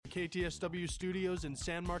KTSW studios in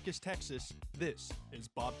San Marcos, Texas, this is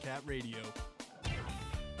Bobcat Radio.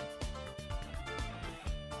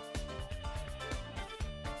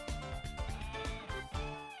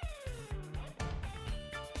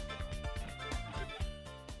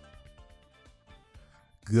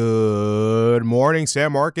 Good morning,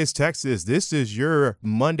 San Marcos, Texas. This is your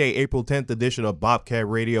Monday, April 10th edition of Bobcat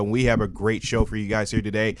Radio, and we have a great show for you guys here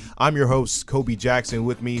today. I'm your host, Koby Jackson.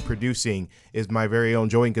 With me producing is my very own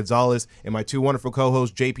Gonzales and my two wonderful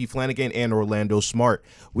co-hosts, JP Flanagan and Orlando Smart.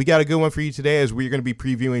 We got a good one for you today as we're going to be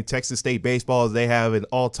previewing Texas State baseball as they have an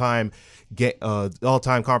all-time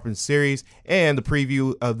conference series and the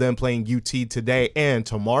preview of them playing UT today and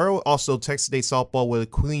tomorrow. Also, Texas State softball with a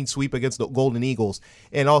clean sweep against the Golden Eagles.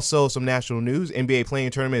 And also some national news. NBA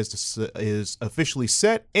playing tournament is officially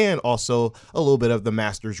set, and also a little bit of the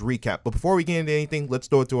Masters recap. But before we get into anything, let's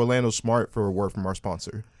throw it to Orlando Smart for a word from our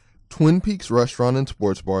sponsor. Twin Peaks Restaurant and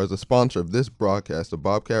Sports Bar is a sponsor of this broadcast of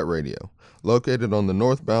Bobcat Radio. Located on the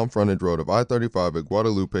northbound frontage road of I-35 at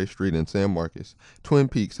Guadalupe Street in San Marcos, Twin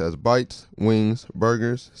Peaks has bites, wings,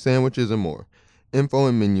 burgers, sandwiches, and more. Info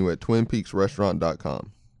and menu at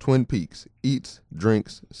twinpeaksrestaurant.com. Twin Peaks, eats,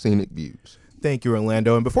 drinks, scenic views. Thank you,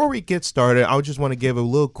 Orlando. And before we get started, I just want to give a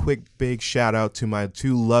little quick big shout out to my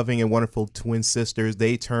two loving and wonderful twin sisters.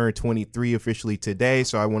 They turned 23 officially today,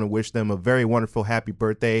 so I want to wish them a very wonderful happy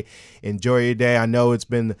birthday. Enjoy your day. I know it's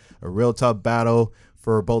been a real tough battle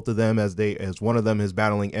for both of them as one of them is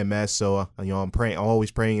battling MS. So I'm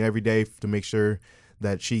always praying every day to make sure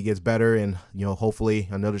that she gets better, and hopefully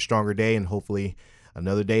another stronger day, and hopefully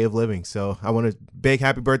another day of living. So I want to big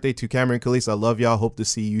happy birthday to Cameron and Khalees. I love y'all. Hope to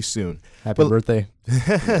see you soon. Happy birthday.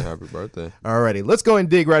 Happy birthday. Alrighty, let's go and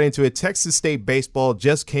dig right into it. Texas State baseball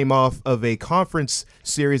just came off of a conference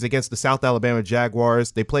series against the South Alabama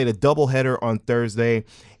Jaguars. They played a doubleheader on Thursday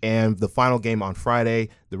and the final game on Friday.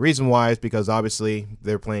 The reason why is because obviously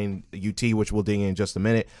they're playing UT, which we'll dig in just a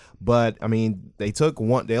minute. But I mean, they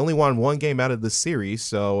only won one game out of the series.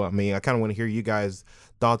 So I mean, I kind of want to hear you guys'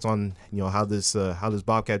 thoughts on how this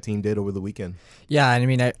Bobcat team did over the weekend. Yeah, and I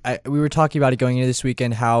mean, we were talking about it going into this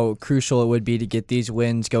weekend, how crucial it would be to get these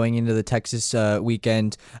wins going into the Texas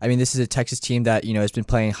weekend. I mean, this is a Texas team that has been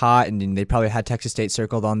playing hot, and they probably had Texas State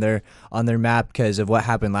circled on their map because of what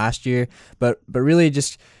happened last year. But really,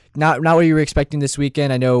 just not what you were expecting this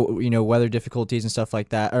weekend. I know weather difficulties and stuff like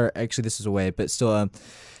that. Or actually, this is away, but still.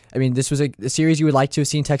 I mean, this was a series you would like to have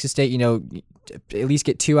seen Texas State at least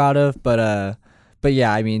get two out of, But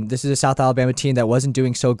yeah, I mean, this is a South Alabama team that wasn't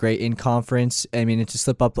doing so great in conference. I mean, to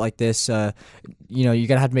slip up like this, you're going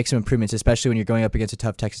to have to make some improvements, especially when you're going up against a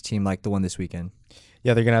tough Texas team like the one this weekend.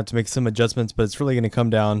 Yeah, they're going to have to make some adjustments, but it's really going to come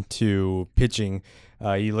down to pitching.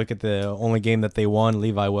 You look at the only game that they won,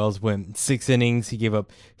 Levi Wells went 6 innings. He gave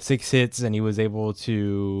up 6 hits, and he was able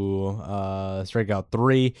to strike out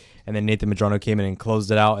 3. And then Nathan Medrano came in and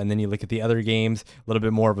closed it out. And then you look at the other games, a little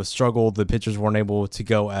bit more of a struggle. The pitchers weren't able to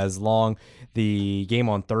go as long. The game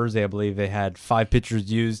on Thursday, I believe they had 5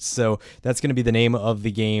 pitchers used. So that's going to be the name of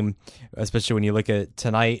the game, especially when you look at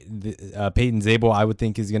tonight. Peyton Zabel, I would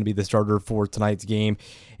think, is going to be the starter for tonight's game.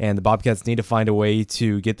 And the Bobcats need to find a way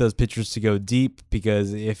to get those pitchers to go deep,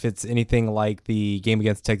 because if it's anything like the game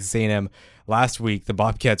against Texas A&M last week, the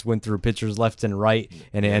Bobcats went through pitchers left and right,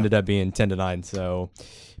 and it ended up being 10-9. So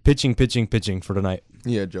pitching for tonight.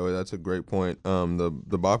 Yeah, Joey, that's a great point.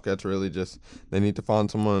 The Bobcats really they need to find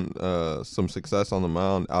someone, some success on the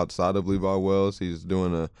mound outside of Levi Wells. He's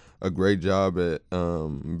doing a great job at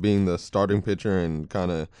being the starting pitcher and kind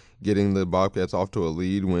of getting the Bobcats off to a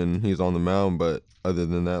lead when he's on the mound. But other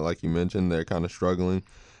than that, like you mentioned, they're kind of struggling.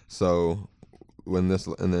 So and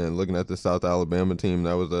then looking at the South Alabama team,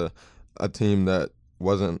 that was a team that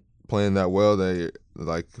wasn't playing that well. They,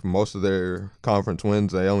 like most of their conference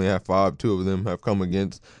wins, they only have 5. 2 of them have come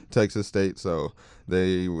against Texas State, so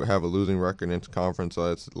they have a losing record in conference.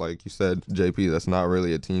 So it's like you said, JP, that's not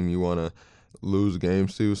really a team you want to lose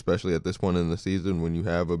games to, especially at this point in the season when you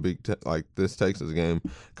have a big like this Texas game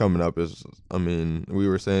coming up. We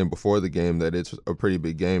were saying before the game that it's a pretty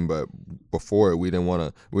big game, but before it, we didn't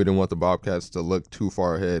want the Bobcats to look too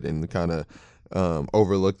far ahead and kind of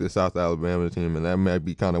overlook the South Alabama team, and that might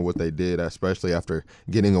be kind of what they did, especially after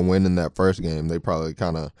getting a win in that first game. They probably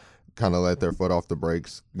kind of let their foot off the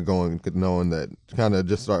brakes, knowing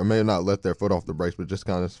that may not let their foot off the brakes, but just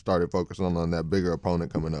kind of started focusing on that bigger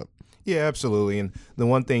opponent coming up. Yeah, absolutely. And the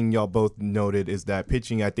one thing y'all both noted is that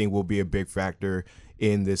pitching, I think, will be a big factor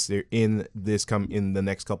in the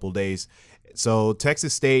next couple of days. So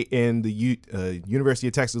Texas State and the University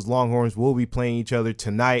of Texas Longhorns will be playing each other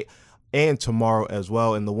tonight and tomorrow as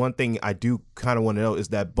well. And the one thing I do kind of want to know is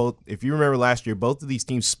that if you remember last year, both of these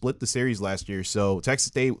teams split the series last year. So Texas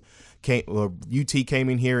State UT came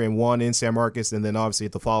in here and won in San Marcos, and then obviously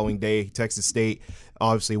the following day, Texas State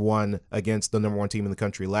obviously won against the number one team in the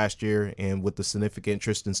country last year, and with the significant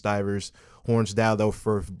Tristan Stivers horns down, though,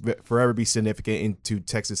 forever be significant into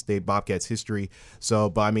Texas State Bobcats history. So,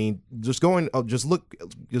 but I mean, just going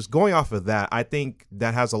off of that, I think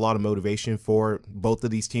that has a lot of motivation for both of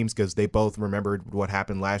these teams because they both remembered what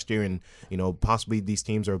happened last year, and possibly these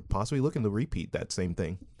teams are possibly looking to repeat that same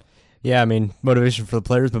thing. Yeah, I mean, motivation for the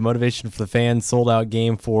players, but motivation for the fans. Sold out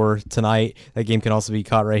game for tonight. That game can also be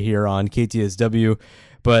caught right here on KTSW.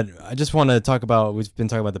 But I just want to talk about, we've been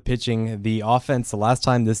talking about the pitching. The offense, the last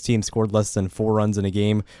time this team scored less than 4 runs in a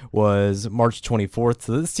game was March 24th.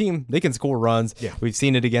 So this team, they can score runs. Yeah. We've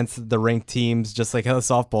seen it against the ranked teams, just like how the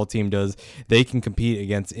softball team does. They can compete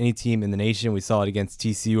against any team in the nation. We saw it against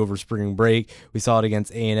TCU over spring break. We saw it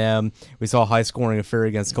against A&M. We saw a high-scoring affair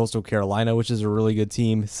against Coastal Carolina, which is a really good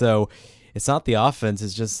team. So it's not the offense.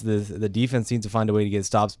 It's just the defense needs to find a way to get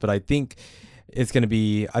stops. But I think they're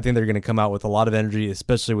going to come out with a lot of energy,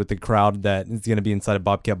 especially with the crowd that is going to be inside of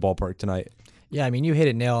Bobcat Ballpark tonight. Yeah, I mean, you hit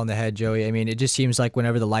it nail on the head, Joey. I mean, it just seems like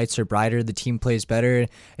whenever the lights are brighter, the team plays better.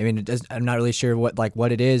 I mean, I'm not really sure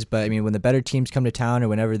what it is, but I mean, when the better teams come to town or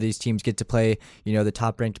whenever these teams get to play, the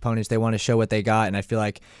top-ranked opponents, they want to show what they got. And I feel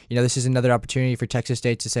like, this is another opportunity for Texas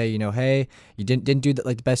State to say, hey, you didn't do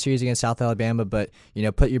the best series against South Alabama, but,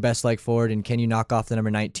 put your best leg forward, and can you knock off the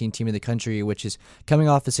number 19 team in the country, which is coming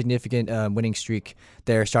off a significant winning streak.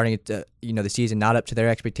 They're starting at the season not up to their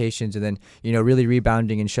expectations, and then, really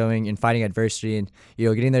rebounding and showing and fighting adversity and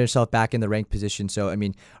getting themselves back in the ranked position. So I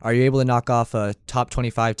mean, are you able to knock off a top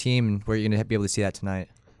 25 team, and where are you going to be able to see that tonight?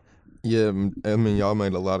 Yeah, I mean, y'all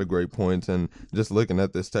made a lot of great points, and just looking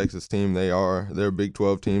at this Texas team, they're a Big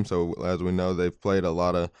 12 team. So as we know, they've played a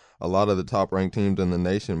lot of the top ranked teams in the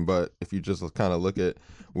nation. But if you just kind of look at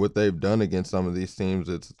what they've done against some of these teams,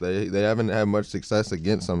 they haven't had much success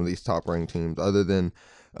against some of these top ranked teams, other than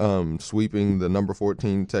sweeping the number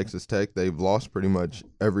 14 Texas Tech. They've lost pretty much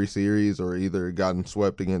every series or either gotten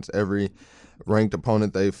swept against every ranked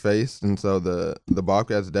opponent they've faced, and so the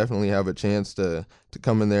Bobcats definitely have a chance to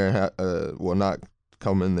come in there and not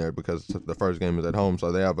come in there because the first game is at home,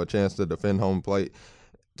 so they have a chance to defend home plate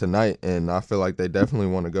tonight, and I feel like they definitely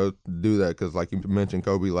want to go do that because, like you mentioned,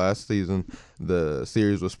 Koby, last season the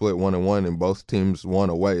series was split 1-1 and both teams won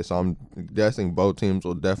away, so I'm guessing both teams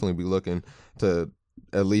will definitely be looking to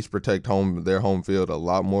at least protect their home field a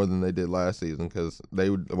lot more than they did last season, because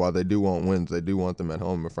while they do want wins, they do want them at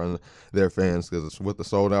home in front of their fans, because with the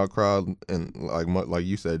sold out crowd, and like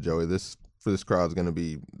you said, Joey, this crowd's going to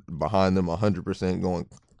be behind them 100%, going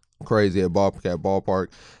crazy at Bobcat Ballpark.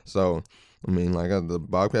 So I mean, the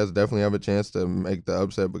Bobcats definitely have a chance to make the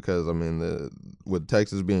upset, because I mean, with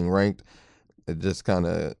Texas being ranked, it just kind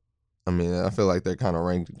of, I feel like they're kind of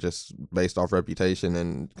ranked just based off reputation,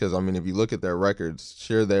 and because if you look at their records,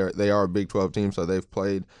 sure, they are a Big 12 team, so they've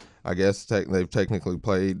played, I guess they've technically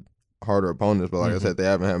played harder opponents, but like I said, they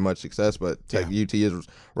haven't had much success. But UT is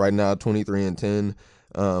right now 23-10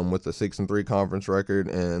 with the 6-3 conference record,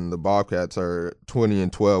 and the Bobcats are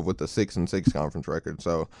 20-12 with the 6-6 conference record.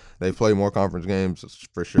 So they've played more conference games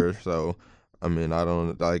for sure. So I mean, I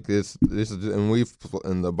don't like this is,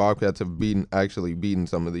 and the Bobcats have actually beaten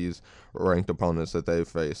some of these ranked opponents that they've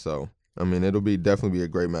faced. So I mean, it'll definitely be a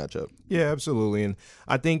great matchup. Yeah, absolutely. And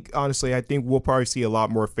I think, honestly, we'll probably see a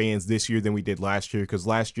lot more fans this year than we did last year, because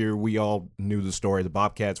last year we all knew the story. The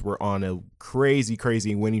Bobcats were on a crazy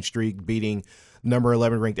winning streak, beating number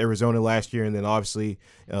 11 ranked Arizona last year, and then obviously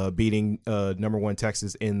beating number 1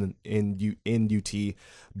 Texas in UT.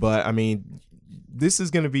 But I mean, this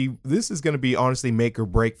is going to be honestly make or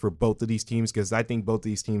break for both of these teams, because I think both of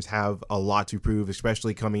these teams have a lot to prove,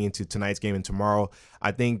 especially coming into tonight's game and tomorrow.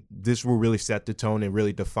 I think this will really set the tone and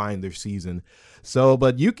really define their season. So,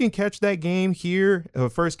 but you can catch that game here.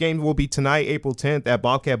 First game will be tonight, April 10th at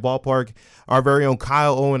Bobcat Ballpark. Our very own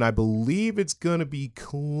Kyle Owen, I believe it's going to be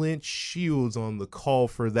Clint Shields on the call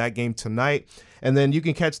for that game tonight. And then you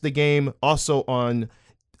can catch the game also on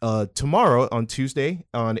tomorrow, on Tuesday,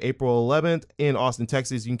 on April 11th in Austin,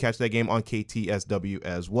 Texas. You can catch that game on KTSW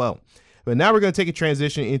as well. But now we're going to take a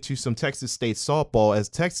transition into some Texas State softball, as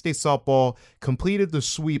Texas State softball completed the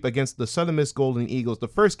sweep against the Southern Miss Golden Eagles. The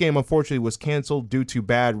first game, unfortunately, was canceled due to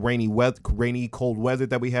bad rainy, cold weather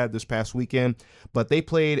that we had this past weekend. But they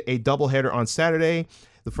played a doubleheader on Saturday.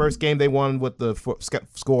 The first game they won with the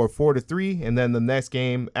score of 4-3, and then the next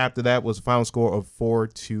game after that was a final score of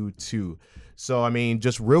 4-2. So, I mean,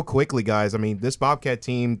 just real quickly, guys, I mean, this Bobcat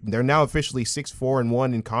team, they're now officially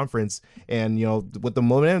 6-4-1 in conference. And, with the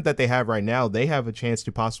momentum that they have right now, they have a chance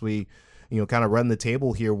to possibly, kind of run the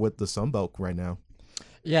table here with the Sun Belt right now.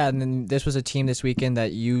 Yeah, and then this was a team this weekend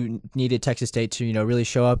that you needed Texas State to, really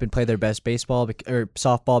show up and play their best baseball or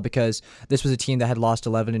softball, because this was a team that had lost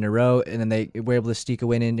 11 in a row, and then they were able to sneak a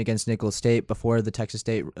win in against Nicholls State before the Texas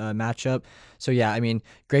State matchup. So, yeah, I mean,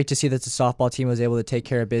 great to see that the softball team was able to take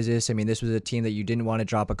care of business. I mean, this was a team that you didn't want to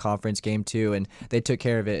drop a conference game to, and they took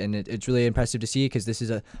care of it, and it's really impressive to see, because this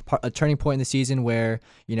is a turning point in the season where,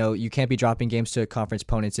 you can't be dropping games to conference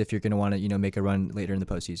opponents if you're going to want to, make a run later in the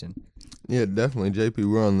postseason. Yeah, definitely. JP, we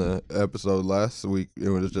were on the episode last week. It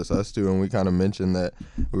was just us two, and we kind of mentioned that.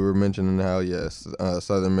 We were mentioning how, yes,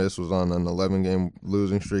 Southern Miss was on an 11-game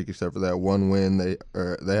losing streak, except for that one win. They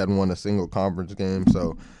hadn't won a single conference game.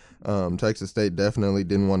 So Texas State definitely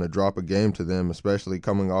didn't want to drop a game to them, especially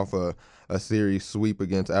coming off a series sweep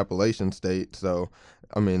against Appalachian State. So,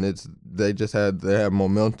 I mean, they had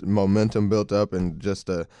momentum built up, and just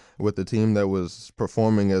with the team that was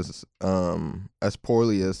performing as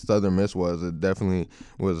poorly as Southern Miss was, it definitely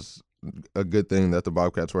was a good thing that the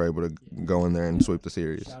Bobcats were able to go in there and sweep the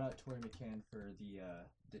series. Shout out Tori McCann for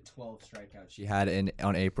the 12 strikeouts she had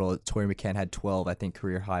on April. Tori McCann had 12, I think,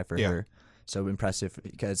 career high for her. So impressive,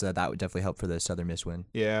 because that would definitely help for the Southern Miss win.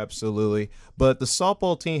 Yeah, absolutely. But the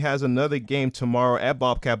softball team has another game tomorrow at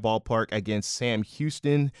Bobcat Ballpark against Sam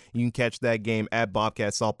Houston. You can catch that game at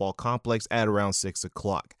Bobcat Softball Complex at around 6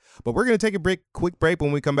 o'clock. But we're going to take a quick break.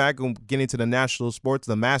 When we come back and get into the national sports,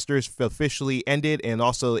 the Masters officially ended, and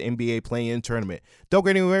also the NBA play-in tournament. Don't go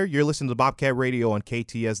anywhere. You're listening to Bobcat Radio on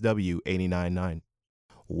KTSW 89.9.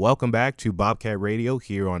 Welcome back to Bobcat Radio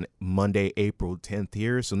here on Monday, April 10th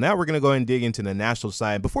here. So now we're going to go ahead and dig into the national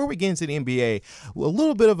side. Before we get into the NBA, a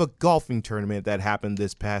little bit of a golfing tournament that happened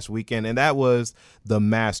this past weekend, and that was the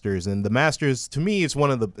Masters. And the Masters, to me, it's one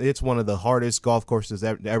of the hardest golf courses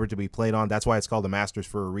ever to be played on. That's why it's called the Masters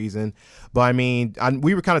for a reason. But I mean,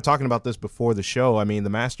 we were kind of talking about this before the show. I mean, the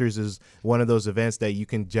Masters is one of those events that you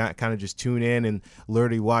can kind of just tune in and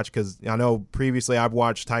literally watch, because I know previously I've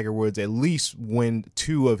watched Tiger Woods at least win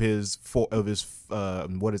two of his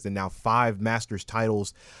 5 Masters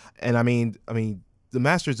titles. And I mean the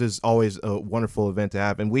Masters is always a wonderful event to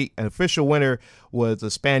have, and an official winner was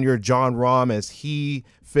the Spaniard Jon Rahm, as he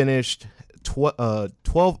finished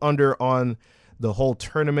 12 under on the whole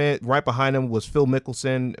tournament. Right behind him was Phil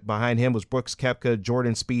Mickelson. Behind him was Brooks Koepka,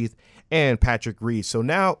 Jordan Spieth, and Patrick Reed. So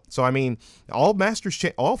I mean, all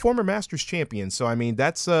former Masters champions. So I mean,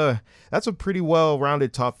 that's a pretty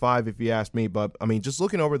well-rounded top 5 if you ask me. But I mean, just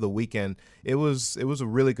looking over the weekend, it was a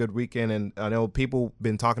really good weekend. And I know people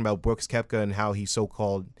been talking about Brooks Koepka and how he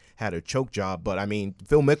so-called had a choke job, but I mean,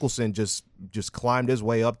 Phil Mickelson just climbed his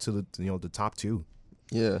way up to the top 2.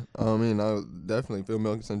 Yeah, I mean, definitely Phil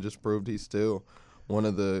Mickelson just proved he's still one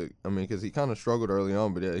of the. I mean, because he kind of struggled early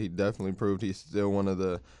on, but yeah, he definitely proved he's still one of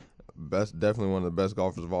the best, definitely one of the best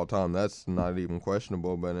golfers of all time. That's not even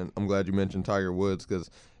questionable. But I'm glad you mentioned Tiger Woods, because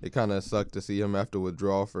it kind of sucked to see him have to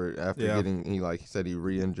withdraw getting he said he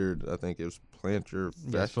re-injured. I think it was plantar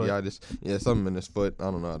fasciitis. Yeah, something in his foot.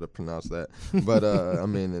 I don't know how to pronounce that. But I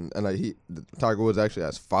mean, Tiger Woods actually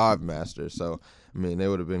has 5 Masters, so. I mean, it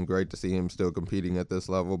would have been great to see him still competing at this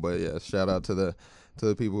level. But yeah, shout out to the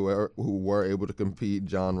people who were able to compete.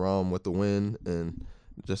 Jon Rahm with the win, and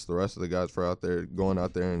just the rest of the guys for going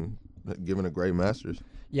out there and giving a great Masters.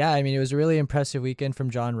 Yeah, I mean, it was a really impressive weekend from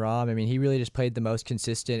Jon Rahm. I mean, he really just played the most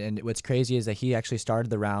consistent, and what's crazy is that he actually started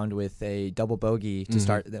the round with a double bogey to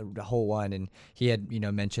start the whole one, and he had,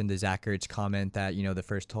 mentioned the Zach Ertz comment that, the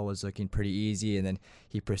first hole was looking pretty easy, and then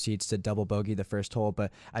he proceeds to double bogey the first hole.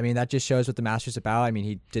 But I mean, that just shows what the Masters is about. I mean,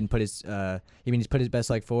 he didn't put his he's put his best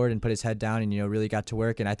leg forward and put his head down, and really got to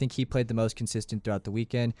work, and I think he played the most consistent throughout the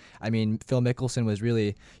weekend. I mean, Phil Mickelson was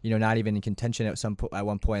really, not even in contention at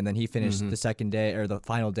one point, and then he finished the second day, or the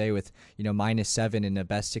final day, with -7 in the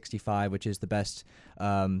best 65, which is the best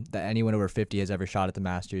that anyone over 50 has ever shot at the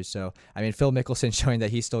Masters. So I mean, Phil Mickelson showing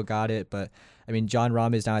that he still got it, but I mean, Jon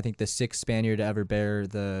Rahm is now, I think, the 6th Spaniard to ever bear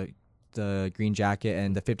the green jacket,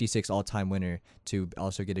 and the 56th all-time winner to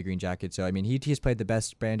also get a green jacket. So I mean, he's played the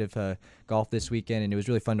best brand of golf this weekend, and it was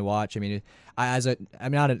really fun to watch. I mean,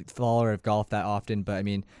 I'm not a follower of golf that often, but I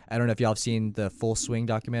mean, I don't know if y'all have seen the Full Swing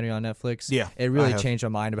documentary on Netflix. Yeah, it really changed my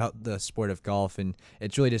mind about the sport of golf, and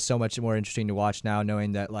it's really just so much more interesting to watch now,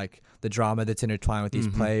 knowing that like the drama that's intertwined with these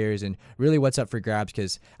players, and really what's up for grabs.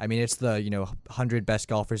 Because I mean, it's the 100 best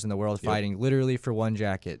golfers in the world fighting literally for one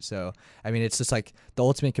jacket. So I mean, it's just like the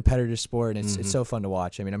ultimate competitor sport, and it's so fun to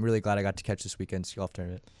watch. I mean, I'm really glad I got to catch this weekend's golf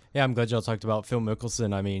tournament. Yeah, I'm glad y'all talked about Phil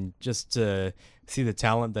Mickelson. I mean, just to see the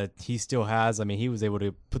talent that he still has. I mean, he was able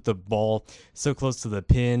to put the ball so close to the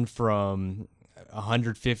pin from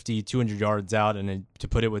 150, 200 yards out, and then to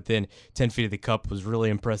put it within 10 feet of the cup was really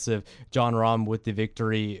impressive. Jon Rahm with the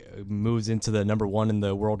victory moves into the number 1 in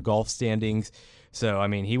the world golf standings. So, I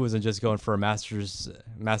mean, he wasn't just going for a Masters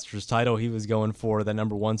title. He was going for that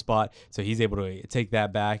number 1 spot. So he's able to take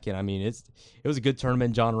that back. And, I mean, it was a good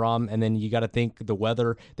tournament, Jon Rahm. And then you got to think the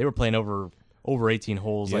weather. They were playing over 18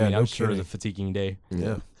 holes. Yeah, I mean, no I'm sure it was a kidding. fatiguing day.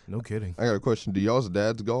 Yeah, no kidding. I got a question. Do y'all's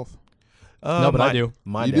dads golf? No, but I do.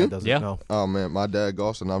 My You dad do? doesn't. Yeah. No. Oh man, my dad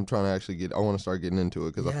golfs, and I'm trying to actually I want to start getting into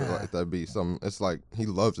it because I feel like that'd be some. It's like he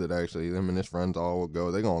loves it actually. Him and his friends all would go.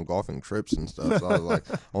 They go on golfing trips and stuff. So I was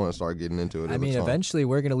like, I want to start getting into it. I It mean, looks fun. eventually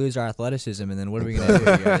we're gonna lose our athleticism, and then what are we gonna do,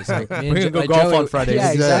 guys? Like, me and We're gonna go Jo- golf Joey- on Fridays. Yeah,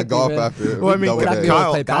 Yeah, exactly. golf man. after. Well, I mean, double we're not days. gonna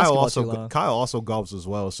play Kyle basketball too long. also golfs as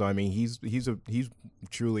well. So I mean, he's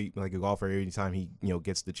truly like a golfer anytime he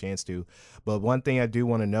gets the chance to. But one thing I do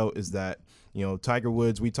want to note is that Tiger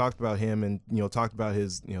Woods. We talked about him and talked about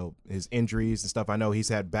his his injuries and stuff. I know he's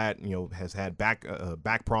had back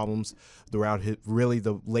problems throughout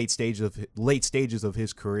the late stages of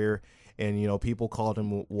his career, and people called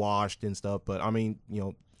him washed and stuff. But I mean,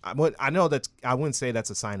 I know I wouldn't say that's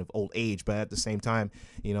a sign of old age, but at the same time,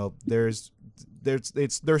 there's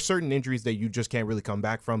certain injuries that you just can't really come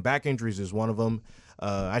back from. Back injuries is one of them.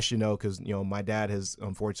 I should know because my dad has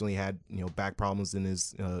unfortunately had back problems in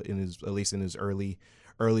his at least in his early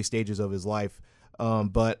stages of his life.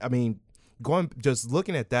 But I mean,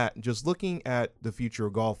 looking at the future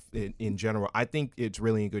of golf in general, I think it's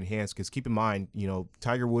really in good hands because keep in mind,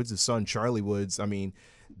 Tiger Woods' son Charlie Woods.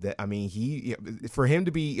 For him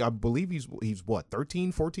to be, I believe he's what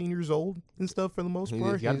 13, 14 years old and stuff for the most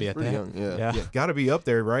part. He's gotta be at pretty that. young. Yeah. Got to be up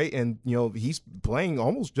there, right? And he's playing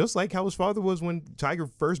almost just like how his father was when Tiger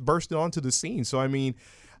first bursted onto the scene. So I mean,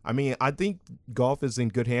 I think golf is in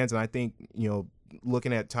good hands, and I think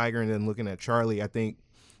looking at Tiger and then looking at Charlie, I think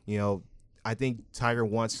Tiger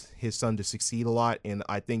wants his son to succeed a lot, and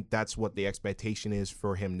I think that's what the expectation is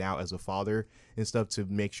for him now as a father and stuff, to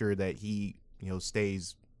make sure that he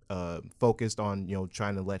stays focused on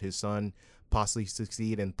trying to let his son possibly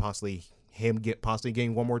succeed and possibly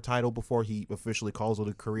gain one more title before he officially calls it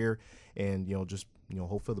a career, and just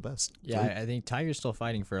hope for the best. Yeah, I think Tiger's still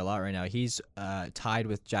fighting for a lot right now. He's tied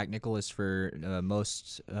with Jack Nicklaus for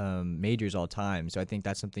most majors all time. So I think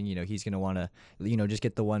that's something he's going to want to just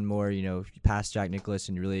get the one more past Jack Nicklaus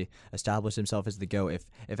and really establish himself as the GOAT.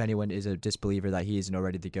 If anyone is a disbeliever that he isn't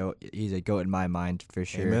already the GOAT, he's a GOAT in my mind for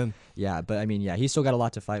sure. Amen. Yeah, but I mean, he's still got a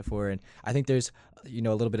lot to fight for, and I think there's a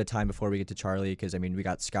little bit of time before we get to Charlie, because I mean we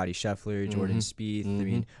got Scotty Scheffler, Jordan Spieth. I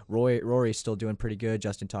mean Rory's still doing pretty good,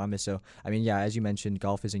 Justin Thomas. So I mean, as you mentioned,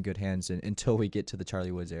 golf is in good hands until we get to the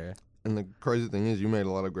Charlie Woods era. And the crazy thing is, you made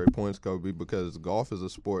a lot of great points, Kobe, because golf is a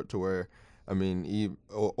sport to where, I mean,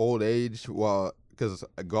 old age, because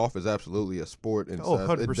golf is absolutely a sport and stuff.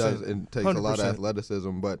 100%. It takes a lot of 100%.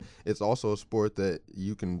 athleticism, but it's also a sport that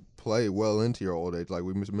you can play well into your old age. Like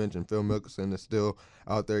we mentioned, Phil Mickelson is still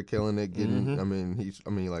out there killing it, getting. I mean,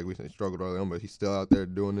 like we said, he struggled early on, but he's still out there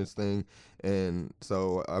doing his thing. And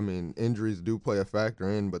so, I mean, injuries do play a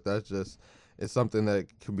factor in, but it's something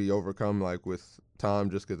that can be overcome like with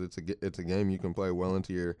time, just because it's a game you can play well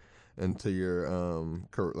into your like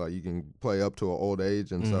you can play up to an old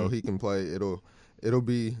age, and so he can play. But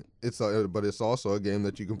it's also a game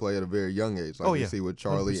that you can play at a very young age, like you see with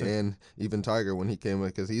Charlie 100%. and even Tiger when he came in,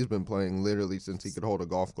 because he's been playing literally since he could hold a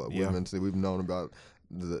golf club. Yeah. We've known about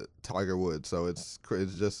the Tiger Woods, so it's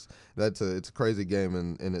a crazy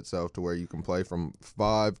game in itself, to where you can play from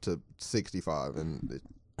 5 to 65 and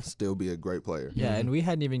still be a great player. Yeah, and we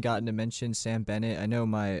hadn't even gotten to mention Sam Bennett. I know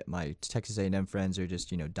my Texas A&M friends are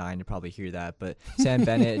just dying to probably hear that, but Sam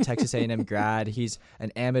Bennett, Texas A&M grad, he's an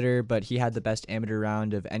amateur, but he had the best amateur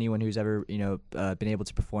round of anyone who's ever been able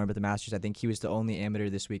to perform at the Masters. I think he was the only amateur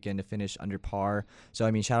this weekend to finish under par. So I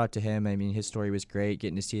mean, shout out to him. I mean, his story was great,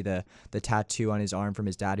 getting to see the tattoo on his arm from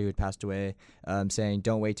his dad who had passed away, saying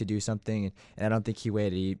don't wait to do something, and I don't think he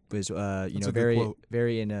waited. He was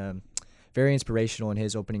very inspirational in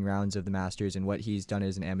his opening rounds of the Masters and what he's done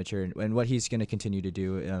as an amateur and what he's going to continue to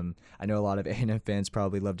do. I know a lot of A&M fans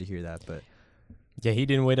probably love to hear that, but Yeah, he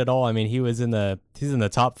didn't wait at all. I mean, he's in the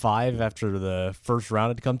top 5 after the first round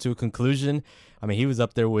had come to a conclusion. I mean, he was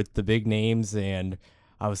up there with the big names, and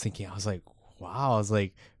I was like, wow.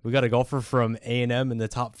 We got a golfer from A&M in the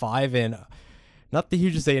top 5, and not the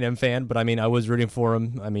hugest A&M fan, but I mean, I was rooting for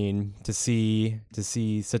him. I mean, to see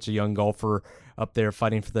such a young golfer up there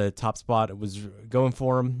fighting for the top spot, it was going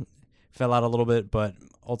for him. fell out a little bit, but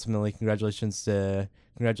ultimately congratulations to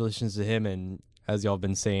him. And as y'all have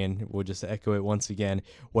been saying, we'll just echo it once again.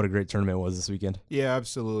 What a great tournament it was this weekend. Yeah,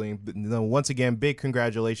 absolutely. But, once again, big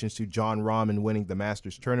congratulations to John Rahm in winning the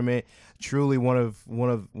Masters tournament. Truly one of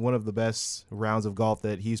the best rounds of golf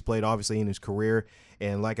that he's played, obviously, in his career.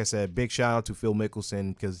 And like I said, big shout out to Phil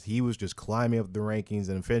Mickelson because he was just climbing up the rankings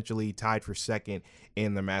and eventually tied for second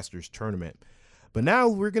in the Masters tournament. But now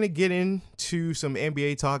we're going to get into some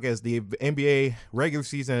NBA talk as the NBA regular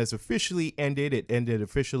season has officially ended. It ended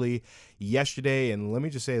officially yesterday, and let me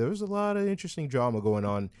just say there was a lot of interesting drama going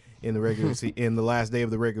on in the regular in the last day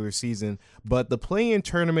of the regular season. But the play-in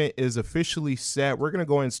tournament is officially set. We're going to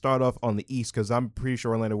go ahead and start off on the East because I'm pretty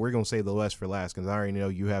sure, Orlando, we're going to say the West for last because I already know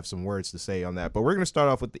you have some words to say on that. But we're going to start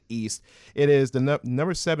off with the East. It is the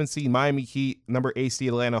number 7 seed Miami Heat, number 8 seed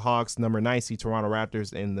Atlanta Hawks, number 9 seed Toronto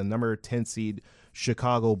Raptors, and the number 10 seed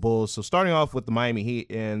Chicago Bulls. So starting off with the Miami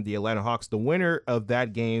Heat and the Atlanta Hawks, the winner of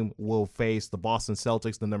that game will face the Boston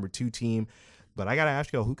Celtics, the number 2 team. But I gotta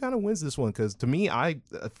ask you, who kind of wins this one? Because to me,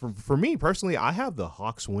 for me personally, I have the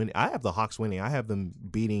Hawks winning. I have them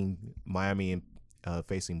beating Miami and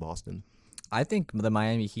facing Boston. I think the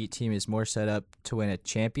Miami Heat team is more set up to win a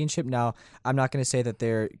championship. Now, I'm not going to say that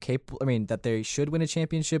they're capable. I mean, that they should win a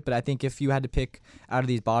championship, but I think if you had to pick out of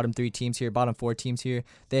these bottom 4 teams here,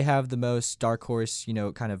 they have the most dark horse,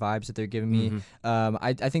 kind of vibes that they're giving me.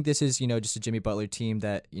 I think this is, just a Jimmy Butler team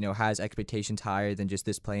that, has expectations higher than just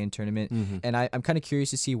this play-in tournament. And I'm kind of curious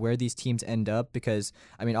to see where these teams end up because,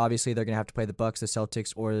 I mean, obviously they're going to have to play the Bucks, the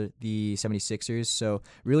Celtics, or the 76ers. So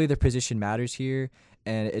really their position matters here.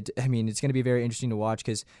 And it's going to be very interesting to watch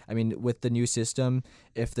because, with the new system,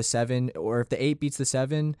 if the 7 or if the 8 beats the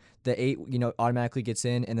 7, the 8, automatically gets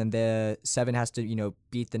in, and then the 7 has to,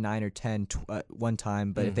 beat the 9 or 10 one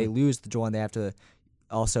time. But if they lose the one, they have to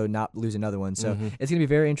also not lose another one. So it's going to be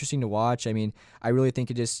very interesting to watch. I mean, I really think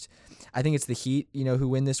I think it's the Heat, who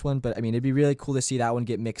win this one. But, it'd be really cool to see that one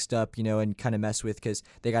get mixed up, and kind of mess with because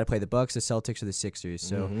they got to play the Bucks, the Celtics, or the Sixers.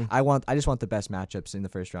 So I just want the best matchups in the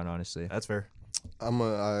first round, honestly. That's fair.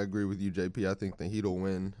 I agree with you, JP. I think the Heat will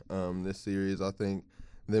win this series. I think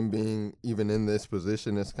them being even in this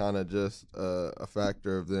position is kind of just a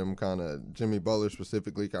factor of them Jimmy Butler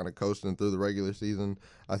specifically kind of coasting through the regular season.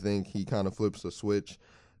 I think he kind of flips the switch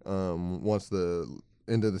once the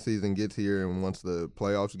end of the season gets here and once the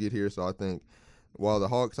playoffs get here. So I think while the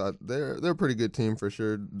Hawks, they're a pretty good team for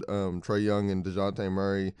sure. Trae Young and DeJounte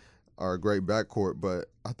Murray are a great backcourt, but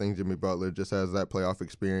I think Jimmy Butler just has that playoff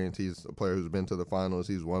experience. He's a player who's been to the finals.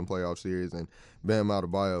 He's won playoff series, and Bam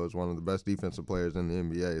Adebayo is one of the best defensive players in the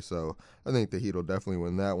NBA. So I think the Heat will definitely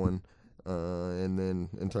win that one. And then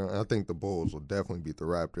I think the Bulls will definitely beat the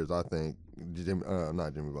Raptors. I think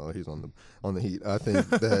not Jimmy Butler. He's on the Heat. I think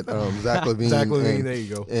that Zach LaVine, there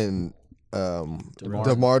you go, and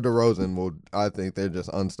DeMar DeRozan I think they're just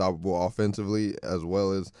unstoppable offensively as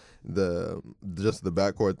well as the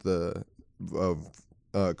backcourt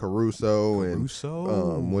of Caruso and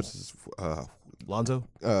which is Lonzo?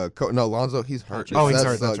 Lonzo, he's hurt. Oh, he's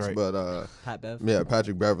hurt. Sucks, that's right. But Pat Bev. Yeah,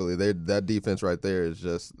 Patrick Beverley. That defense right there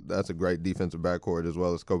that's a great defensive backcourt as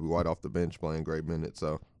well as Kobe White off the bench playing great minutes.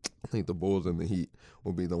 So I think the Bulls and the Heat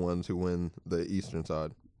will be the ones who win the Eastern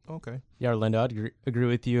side. Okay. Yeah, Orlando, I'd agree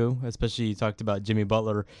with you, especially you talked about Jimmy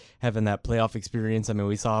Butler having that playoff experience. I mean,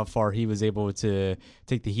 we saw how far he was able to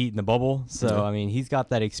take the Heat in the bubble. So, he's got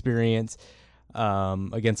that experience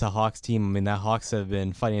against a Hawks team. I mean, that Hawks have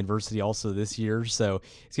been fighting adversity also this year. So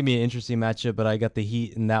it's going to be an interesting matchup, but I got the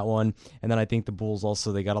Heat in that one. And then I think the Bulls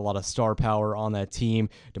also, they got a lot of star power on that team.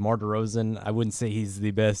 DeMar DeRozan, I wouldn't say he's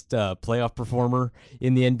the best playoff performer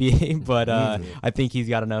in the NBA, but I think he's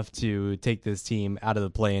got enough to take this team out of the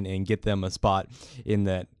play-in and get them a spot in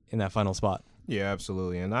that final spot. Yeah,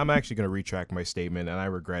 absolutely. And I'm actually going to retract my statement, and I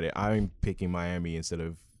regret it. I'm picking Miami instead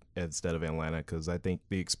of Atlanta because I think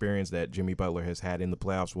the experience that Jimmy Butler has had in the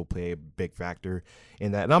playoffs will play a big factor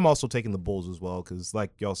in that. And I'm also taking the Bulls as well because,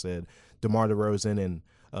 like y'all said, DeMar DeRozan and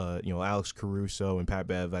Alex Caruso and Pat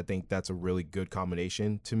Bev, I think that's a really good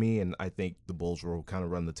combination to me, and I think the Bulls will kind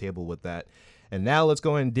of run the table with that. And now let's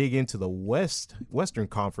go ahead and dig into the Western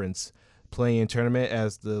Conference play-in tournament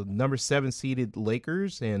as the number 7 seeded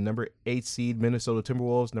Lakers and number 8 seed Minnesota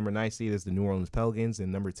Timberwolves, number 9 seed is the New Orleans Pelicans,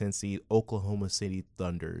 and number 10 seed Oklahoma City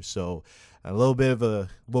Thunder. So a little bit of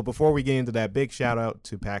well, before we get into that, big shout out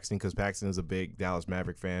to Paxton because Paxton is a big Dallas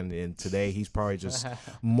Maverick fan, and today he's probably just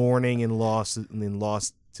mourning and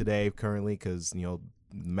lost today currently because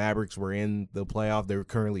Mavericks were in the playoff. They're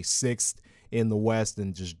currently 6th in the West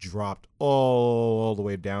and just dropped all the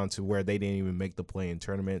way down to where they didn't even make the play-in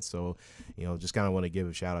tournament. So, just kind of want to give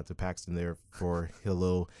a shout out to Paxton there for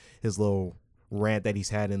his little rant that he's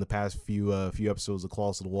had in the past few episodes of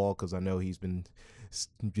Claws to the Wall, because I know he's been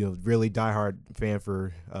really diehard fan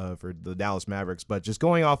for the Dallas Mavericks. But just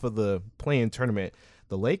going off of the play-in tournament,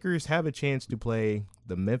 the Lakers have a chance to play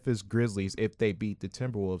the Memphis Grizzlies if they beat the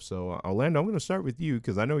Timberwolves. So, Orlando, I'm going to start with you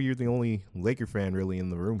because I know you're the only Laker fan really in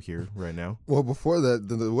the room here right now. Well, before that,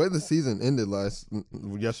 the way the season ended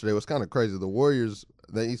yesterday was kind of crazy. The Warriors,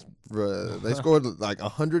 they scored like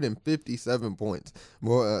 157 points.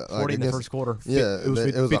 More 40 in the first quarter. Yeah, it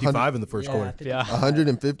was 55 in the first quarter. Yeah,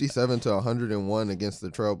 157 to 101 against the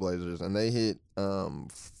Trailblazers, and they hit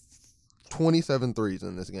 27 threes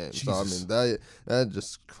in this game. Jesus. So, I mean, that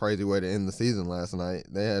just crazy way to end the season last night.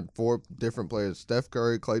 They had 4 different players: Steph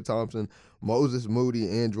Curry, Klay Thompson, Moses Moody,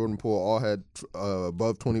 and Jordan Poole all had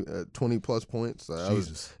above 20 plus points. So I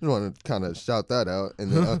just want to kind of shout that out.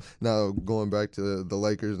 And then now going back to the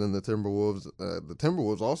Lakers and the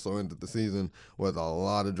Timberwolves also ended the season with a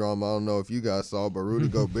lot of drama. I don't know if you guys saw, but Rudy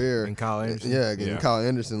Gobert and Kyle Anderson. And Kyle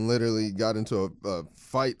Anderson literally got into a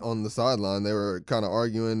fight on the sideline. They were kind of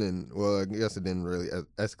arguing, and I guess it didn't really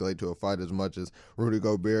escalate to a fight as much as Rudy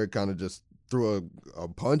Gobert kind of just threw a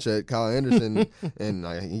punch at Kyle Anderson and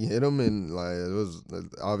he hit him, and it was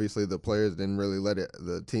obviously the players didn't really let it,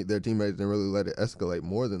 their teammates didn't really let it escalate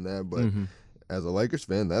more than that. But as a Lakers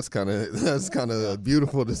fan, that's kind of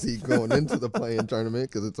beautiful to see going into the play-in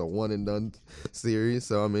tournament, because it's a one and done series.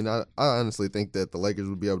 So I mean, I honestly think that the Lakers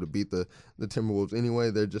would be able to beat the Timberwolves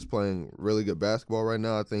anyway. They're just playing really good basketball right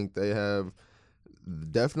now. I think they have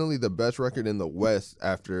definitely the best record in the West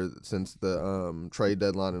since the trade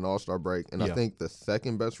deadline and All-Star break, and I think the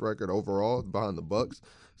second best record overall behind the Bucks.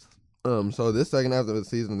 So this second half of the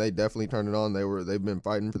season, they definitely turned it on. They've been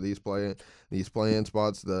fighting for these play-in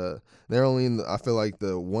spots. They're only in I feel like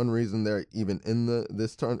the one reason they're even in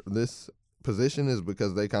this position is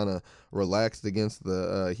because they kind of relaxed against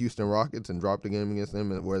the Houston Rockets and dropped a game against them,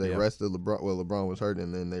 where they rested LeBron. Well, LeBron was hurt,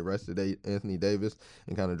 and then they rested Anthony Davis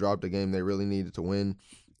and kind of dropped a game they really needed to win.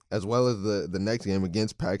 As well as the next game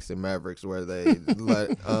against Paxton Mavericks, where they let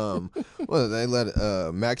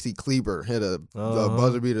Maxi Kleber hit a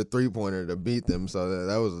buzzer beater 3-pointer to beat them. So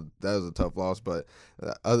that was a tough loss. But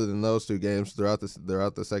other than those 2 games, throughout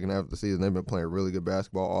the second half of the season, they've been playing really good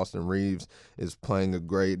basketball. Austin Reeves is playing a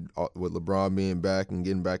great, with LeBron being back and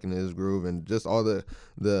getting back into his groove, and just all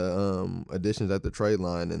the additions at the trade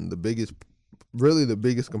line. And the biggest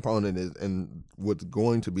component is, and what's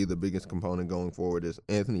going to be the biggest component going forward, is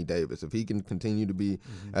Anthony Davis. If he can continue to be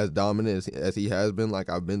as dominant as he has been, like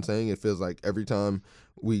I've been saying, it feels like every time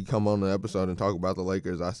we come on the episode and talk about the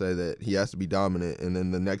Lakers, I say that he has to be dominant, and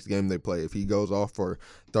then the next game they play, if he goes off for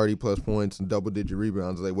 30-plus points and double-digit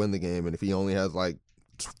rebounds, they win the game. And if he only has like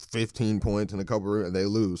 15 points and a couple, and they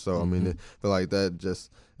lose. So I mean, I feel like that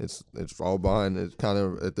just it's all behind. It's kind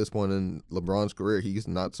of, at this point in LeBron's career, he's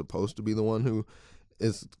not supposed to be the one who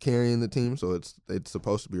is carrying the team. So it's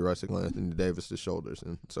supposed to be resting on Anthony Davis' shoulders,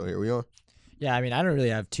 and so here we are. Yeah, I mean, I don't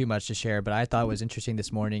really have too much to share, but I thought what was interesting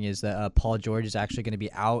this morning is that Paul George is actually going to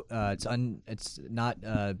be out. It's not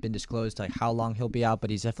been disclosed like how long he'll be out,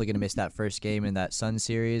 but he's definitely going to miss that first game in that Suns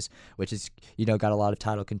series, which is got a lot of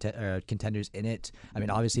title contenders in it. I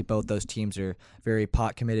mean, obviously both those teams are very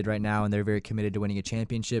pot committed right now, and they're very committed to winning a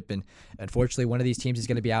championship. And unfortunately, one of these teams is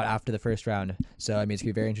going to be out after the first round. So I mean, it's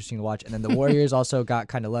going to be very interesting to watch. And then the Warriors also got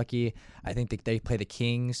kind of lucky. I think they play the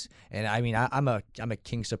Kings, and I mean, I'm a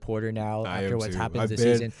Kings supporter now. After what's happened this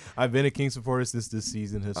season. I've been a King supporter since this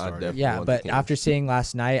season has started. Yeah, but after seeing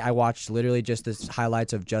last night, I watched literally just the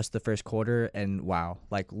highlights of just the first quarter, and wow.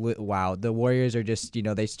 The Warriors are just,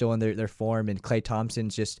 they still in their form, and Klay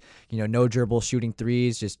Thompson's just, no dribble shooting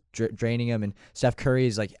threes, just draining them, and Steph Curry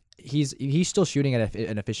is like, he's still shooting at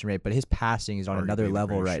an efficient rate, but his passing is on another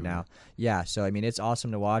level right now. Yeah, so I mean, it's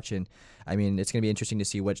awesome to watch, and I mean, it's going to be interesting to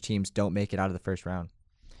see which teams don't make it out of the first round.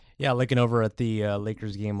 Yeah, looking over at the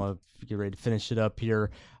Lakers game, I'll get ready to finish it up here.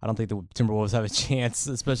 I don't think the Timberwolves have a chance,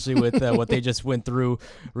 especially with what they just went through.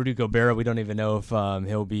 Rudy Gobert, we don't even know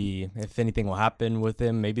if anything will happen with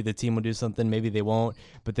him. Maybe the team will do something, maybe they won't.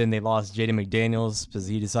 But then they lost Jaden McDaniels because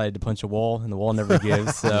he decided to punch a wall, and the wall never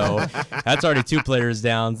gives. So that's already 2 players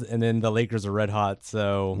down, and then the Lakers are red hot.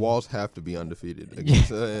 So walls have to be undefeated.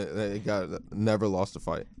 They never lost a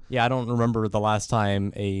fight. Yeah, I don't remember the last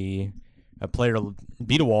time a a player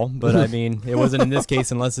beat a wall, but I mean, it wasn't in this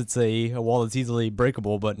case unless it's a wall that's easily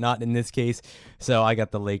breakable, but not in this case. So I got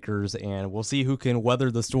the Lakers, and we'll see who can weather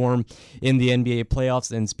the storm in the NBA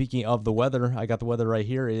playoffs. And speaking of the weather, I got the weather right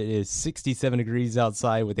here. It is 67 degrees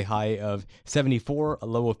outside with a high of 74, a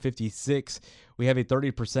low of 56. We have a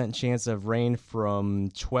 30% chance of rain from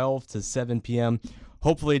 12 to 7 p.m.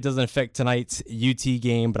 Hopefully it doesn't affect tonight's UT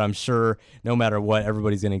game, but I'm sure no matter what,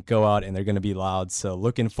 everybody's going to go out and they're going to be loud. So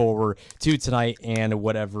looking forward to tonight and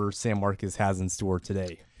whatever San Marcos has in store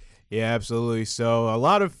today. Yeah, absolutely. So a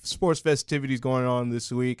lot of sports festivities going on this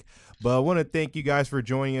week, but I want to thank you guys for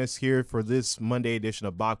joining us here for this Monday edition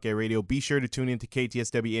of Bobcat Radio. Be sure to tune in to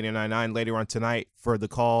KTSW 89.9 later on tonight for the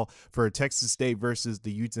call for Texas State versus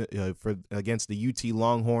the against the UT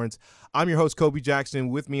Longhorns. I'm your host, Koby Jackson.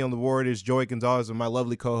 With me on the board is Joey Gonzales and my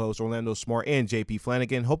lovely co-host, Orlando Smart and JP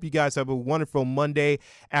Flanagan. Hope you guys have a wonderful Monday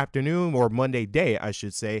afternoon, or Monday day, I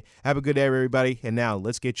should say. Have a good day, everybody. And now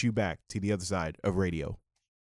let's get you back to the other side of radio.